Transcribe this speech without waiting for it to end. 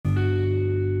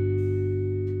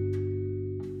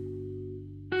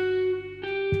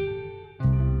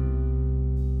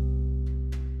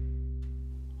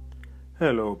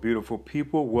Hello, beautiful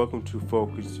people. Welcome to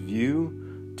Focus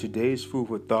View. Today's food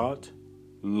for thought: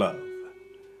 love.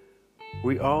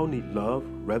 We all need love,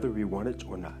 whether we want it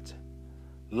or not.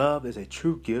 Love is a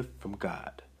true gift from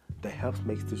God that helps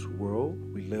make this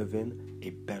world we live in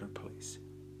a better place.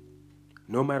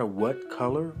 No matter what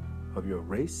color of your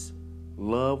race,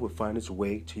 love will find its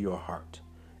way to your heart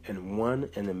in one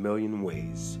in a million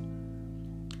ways.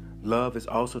 Love is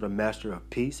also the master of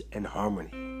peace and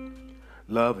harmony.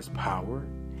 Love is power,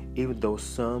 even though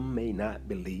some may not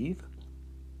believe,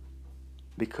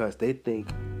 because they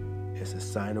think it's a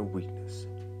sign of weakness.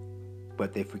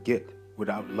 But they forget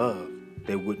without love,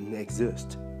 they wouldn't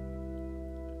exist.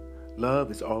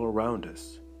 Love is all around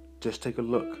us. Just take a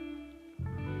look.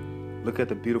 Look at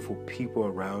the beautiful people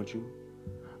around you.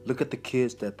 Look at the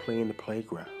kids that play in the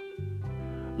playground.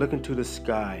 Look into the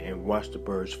sky and watch the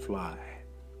birds fly.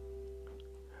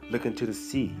 Look into the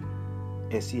sea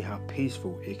and see how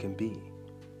peaceful it can be.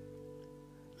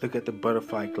 Look at the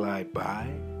butterfly glide by.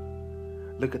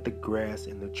 Look at the grass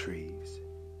and the trees.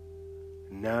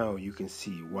 Now you can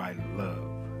see why love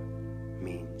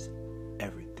means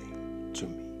everything to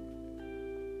me.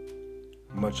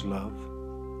 Much love.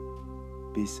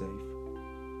 Be safe.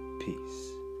 Peace.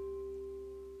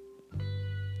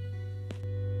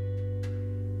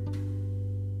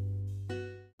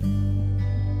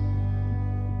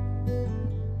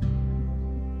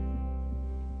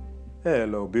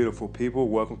 Hello, beautiful people.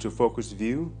 Welcome to Focus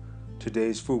View.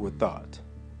 Today's food for thought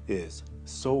is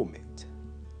soulmate.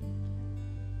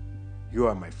 You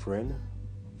are my friend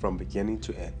from beginning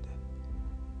to end.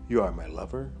 You are my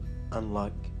lover,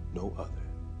 unlike no other.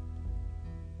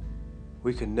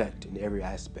 We connect in every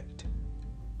aspect.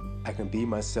 I can be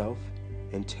myself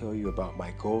and tell you about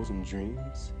my goals and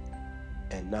dreams,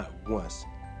 and not once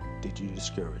did you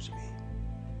discourage me.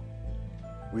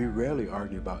 We rarely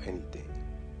argue about anything.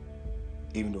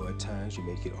 Even though at times you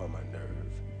may get on my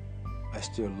nerve, I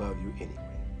still love you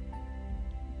anyway.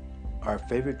 Our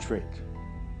favorite drink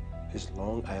is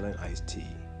Long Island iced tea.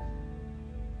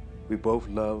 We both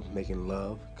love making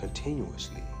love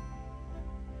continuously.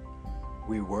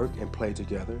 We work and play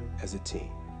together as a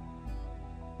team.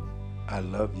 I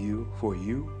love you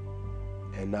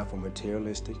and not for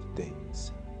materialistic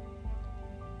things.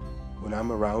 When I'm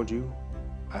around you,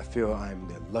 I feel I'm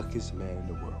the luckiest man in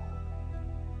the world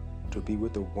to be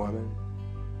with a woman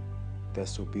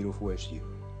that's so beautiful as you.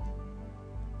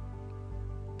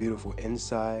 Beautiful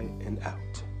inside and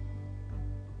out,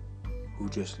 who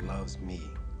just loves me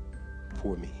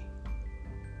for me.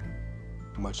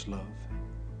 Much love.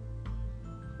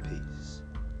 Peace.